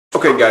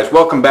Okay guys,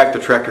 welcome back to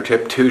Tractor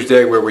Tip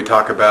Tuesday, where we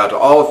talk about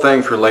all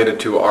things related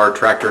to our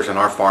tractors and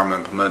our farm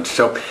implements.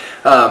 So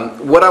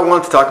what I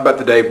want to talk about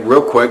today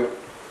real quick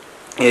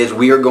is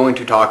we are going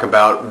to talk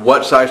about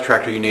what size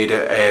tractor you need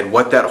and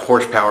what that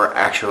horsepower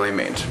actually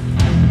means.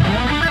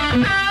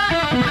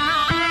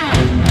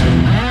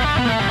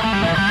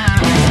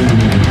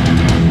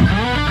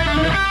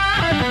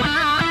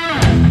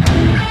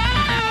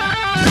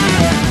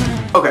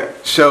 Okay,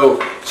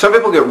 so some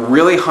people get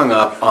really hung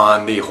up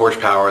on the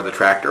horsepower of the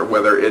tractor,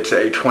 whether it's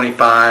a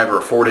 25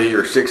 or 40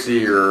 or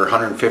 60 or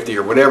 150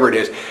 or whatever it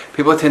is.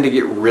 People tend to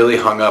get really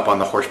hung up on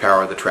the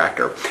horsepower of the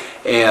tractor.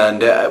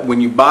 And when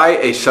you buy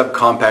a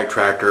subcompact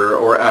tractor,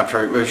 or I'm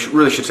sorry, I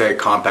really should say a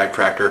compact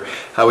tractor,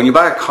 when you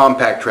buy a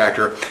compact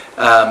tractor,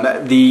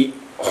 the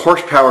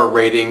horsepower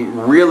rating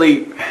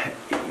really,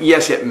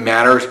 yes, it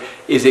matters.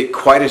 Is it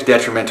quite as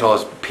detrimental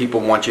as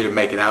people want you to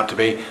make it out to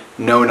be?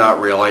 No,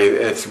 not really.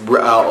 It's a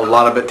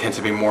lot of it tends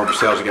to be more of a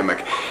sales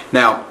gimmick.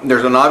 Now,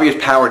 there's an obvious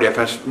power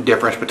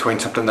difference between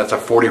something that's a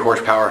 40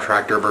 horsepower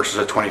tractor versus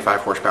a 25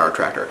 horsepower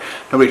tractor.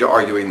 Nobody's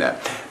arguing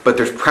that. But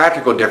there's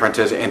practical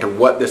differences into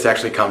what this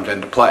actually comes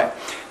into play.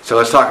 So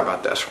let's talk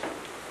about this.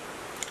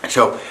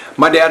 So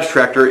my dad's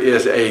tractor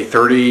is a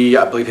 30,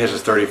 I believe his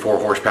is 34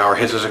 horsepower.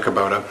 His is a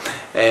Kubota,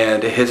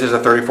 and his is a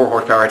 34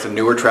 horsepower. It's a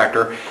newer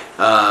tractor,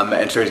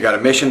 and so he's got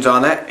emissions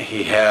on it.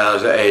 He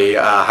has a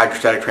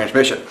hydrostatic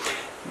transmission.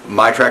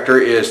 My tractor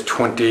is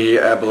 20,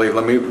 I believe.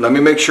 Let me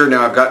make sure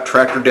now. I've got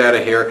tractor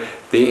data here.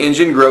 The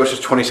engine gross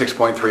is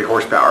 26.3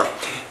 horsepower.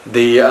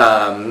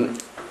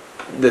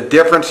 The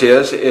difference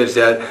is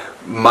that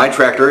my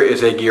tractor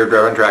is a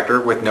gear-driven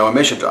tractor with no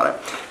emissions on it,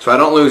 so I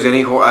don't lose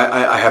any.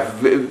 I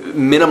have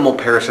minimal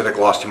parasitic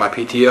loss to my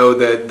PTO.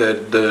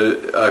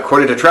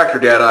 According to tractor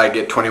data, I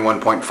get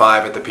 21.5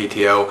 at the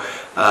PTO.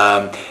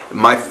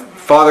 My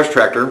father's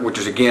tractor, which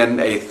is again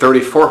a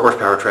 34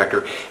 horsepower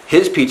tractor,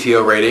 his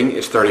PTO rating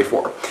is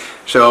 34.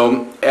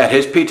 So at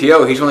his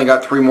PTO, he's only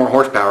got 3 more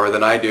horsepower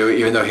than I do,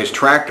 even though his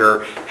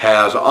tractor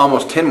has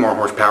almost 10 more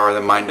horsepower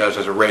than mine does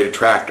as a rated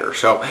tractor.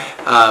 So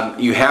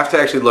you have to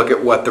actually look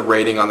at what the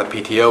rating on the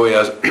PTO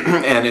is,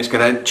 and it's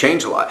going to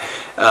change a lot.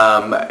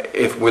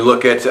 If we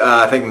look at,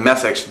 I think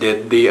Mackay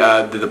did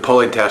the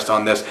polling test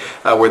on this,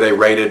 where they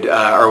rated,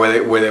 or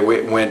where they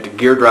went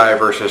gear drive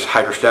versus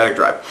hydrostatic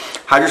drive.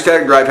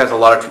 Hydrostatic drive has a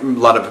lot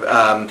of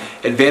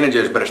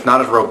advantages, but it's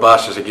not as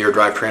robust as a gear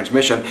drive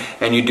transmission,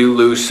 and you do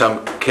lose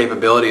some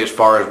capability as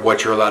far as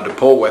what you're allowed to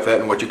pull with it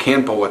and what you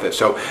can pull with it.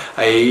 So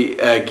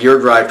a gear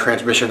drive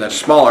transmission that's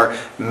smaller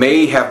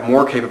may have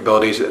more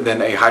capabilities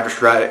than a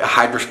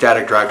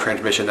hydrostatic drive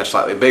transmission that's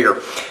slightly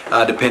bigger,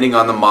 depending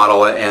on the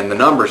model and the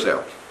numbers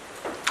there.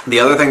 The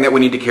other thing that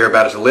we need to care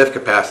about is the lift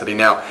capacity.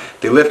 Now,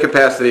 the lift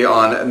capacity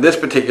on this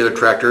particular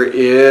tractor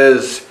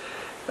is,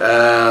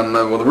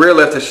 well, the rear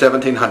lift is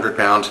 1,700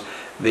 pounds.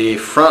 The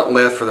front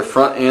lift for the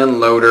front end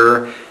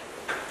loader,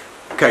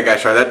 okay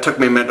guys, sorry, that took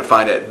me a minute to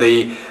find it.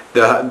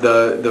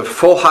 The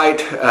full height,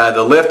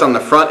 the lift on the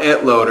front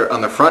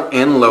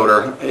end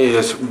loader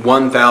is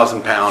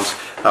 1,000 pounds,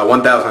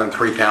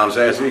 1,003 pounds,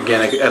 as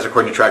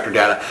according to tractor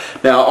data.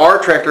 Now our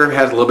tractor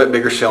has a little bit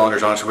bigger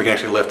cylinders on it, so we can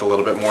actually lift a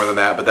little bit more than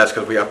that, but that's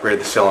because we upgraded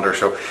the cylinder,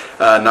 so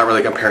not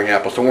really comparing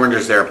apples to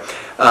oranges there.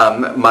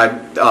 My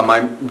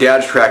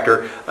dad's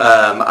tractor,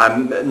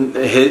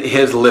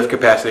 his lift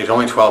capacity is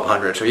only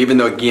 1,200, so even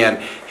though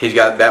again he's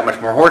got that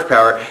much more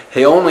horsepower,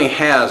 he only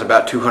has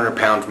about 200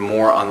 pounds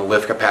more on the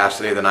lift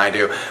capacity than I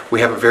do.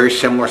 We have a very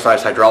similar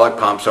size hydraulic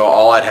pump, so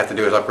all I'd have to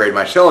do is upgrade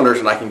my cylinders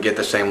and I can get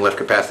the same lift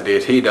capacity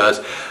as he does.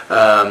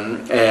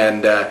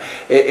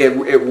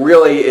 It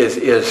really is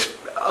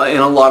in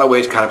a lot of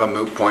ways kind of a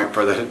moot point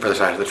for the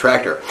size of the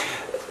tractor.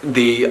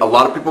 A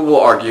lot of people will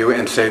argue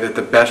and say that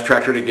the best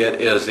tractor to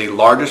get is the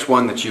largest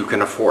one that you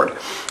can afford.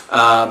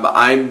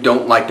 I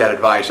don't like that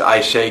advice. I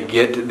say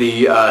get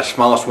the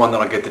smallest one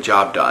that'll get the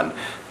job done.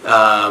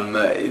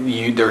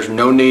 There's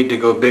no need to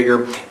go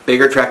bigger.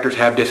 Bigger tractors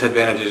have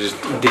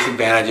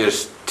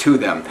disadvantages to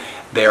them.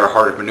 They are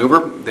harder to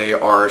maneuver, they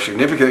are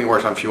significantly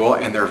worse on fuel,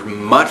 and they're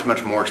much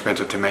more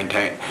expensive to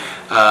maintain.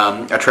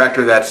 A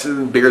tractor that's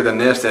bigger than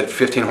this, that's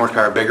 15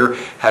 horsepower bigger,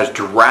 has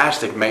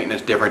drastic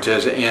maintenance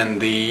differences in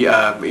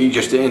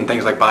just in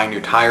things like buying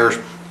new tires,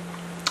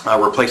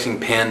 replacing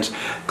pins.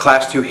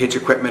 Class 2 hitch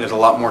equipment is a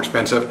lot more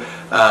expensive,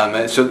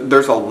 so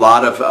there's a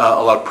lot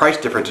of price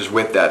differences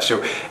with that.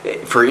 So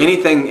for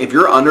anything, if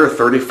you're under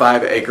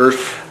 35 acres,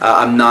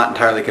 I'm not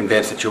entirely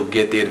convinced that you'll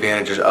get the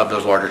advantages of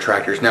those larger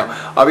tractors. Now,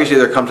 obviously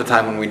there comes a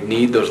time when we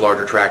need those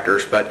larger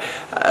tractors, but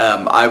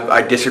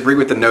I disagree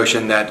with the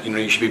notion that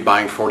you should be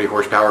buying 40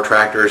 horsepower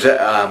tractors.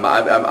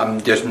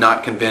 I'm just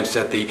not convinced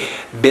that the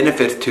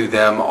benefits to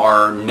them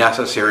are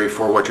necessary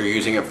for what you're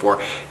using it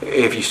for.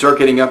 If you start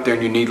getting up there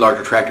and you need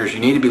larger tractors, you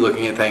need to be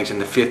looking at things in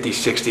the 50,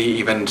 60,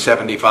 even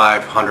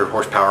 75, 100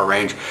 horsepower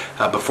range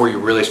before you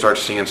really start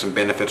seeing some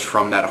benefits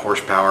from that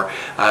horsepower.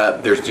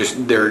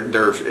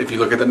 If you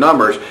look at the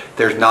numbers,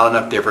 there's not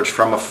enough difference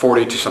from a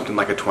 40 to something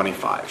like a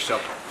 25. So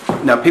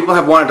Now, people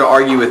have wanted to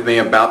argue with me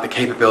about the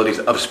capabilities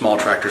of small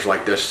tractors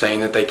like this, saying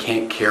that they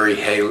can't carry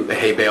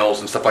hay bales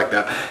and stuff like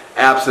that.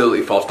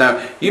 Absolutely false.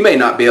 Now, you may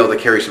not be able to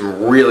carry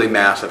some really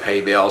massive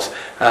hay bales.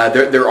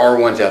 There are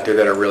ones out there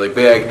that are really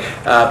big,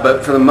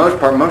 but for the most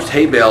part, most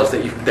hay bales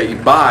that you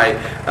buy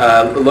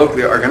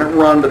locally are going to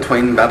run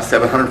between about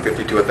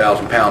 750 to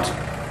 1,000 pounds.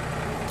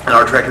 And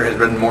our tractor has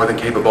been more than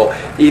capable,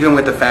 even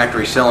with the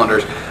factory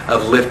cylinders,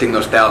 of lifting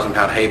those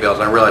 1,000-pound hay bales.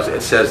 And I realize it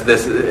says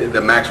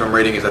the maximum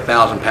rating is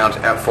 1,000 pounds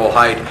at full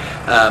height,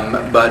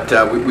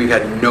 but we've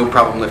had no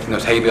problem lifting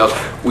those hay bales.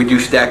 We do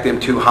stack them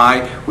too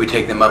high. We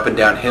take them up and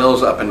down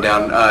hills, up and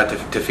down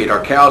to feed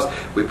our cows.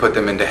 We put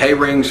them into hay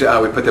rings.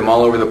 We put them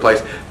all over the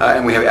place,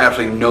 and we have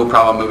absolutely no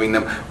problem moving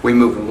them. We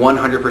move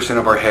 100%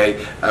 of our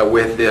hay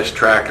with this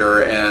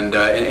tractor, and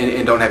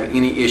don't have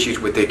any issues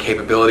with the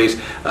capabilities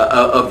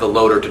of the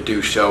loader to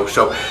do so.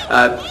 So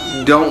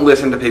don't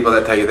listen to people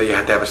that tell you that you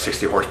have to have a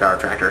 60 horsepower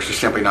tractor. It's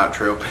just simply not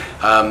true.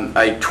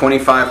 A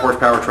 25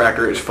 horsepower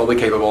tractor is fully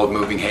capable of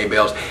moving hay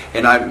bales,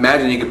 and I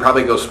imagine you could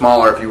probably go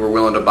smaller if you were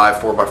willing to buy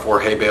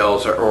 4x4 hay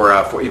bales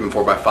or even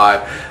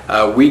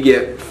 4x5. We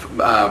get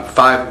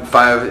five.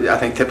 I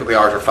think typically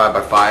ours are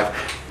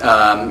 5x5.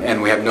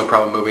 And we have no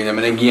problem moving them.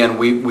 And again,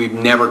 we've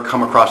never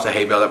come across a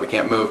hay bale that we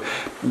can't move.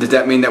 Does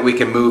that mean that we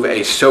can move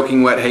a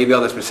soaking wet hay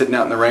bale that's been sitting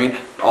out in the rain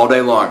all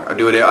day long? I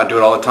do it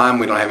all the time.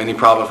 We don't have any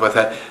problems with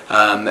it.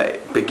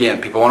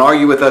 Again, people want to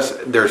argue with us.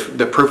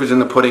 The proof is in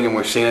the pudding, and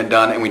we've seen it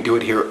done, and we do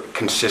it here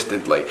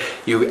consistently.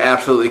 You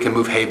absolutely can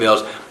move hay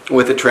bales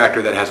with a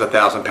tractor that has a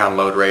 1,000-pound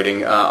load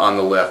rating on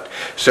the lift.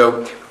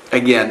 So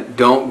again,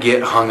 don't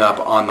get hung up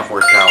on the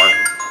horsepower.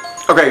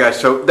 Okay guys,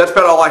 so that's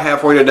about all I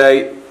have for you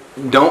today.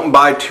 Don't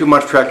buy too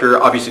much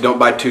tractor. Obviously, don't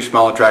buy too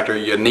small a tractor.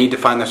 You need to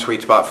find the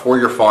sweet spot for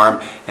your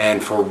farm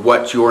and for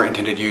what your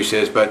intended use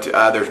is, but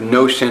there's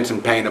no sense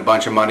in paying a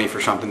bunch of money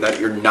for something that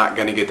you're not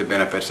going to get the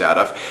benefits out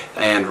of.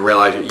 And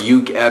realize that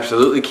you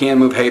absolutely can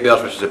move hay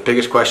bales, which is the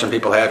biggest question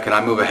people have. Can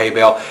I move a hay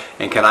bale?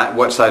 And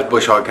what size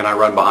bush hog can I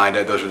run behind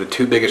it? Those are the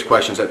two biggest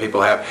questions that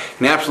people have. You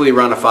can absolutely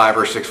run a 5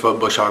 or 6 foot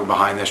bush hog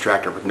behind this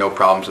tractor with no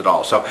problems at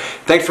all. So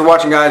thanks for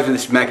watching, guys.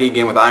 This is Mackay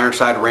again with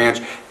Ironside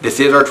Ranch. This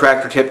is our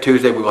Tractor Tip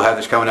Tuesday. We will have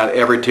this coming out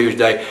every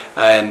Tuesday,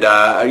 and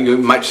you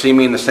might see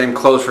me in the same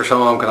clothes for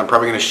some of them because I'm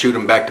probably going to shoot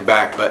them back to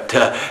back. But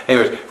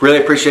anyways, really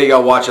appreciate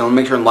y'all watching.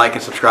 Make sure and like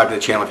and subscribe to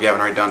the channel if you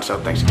haven't already done so.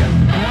 Thanks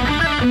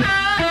again.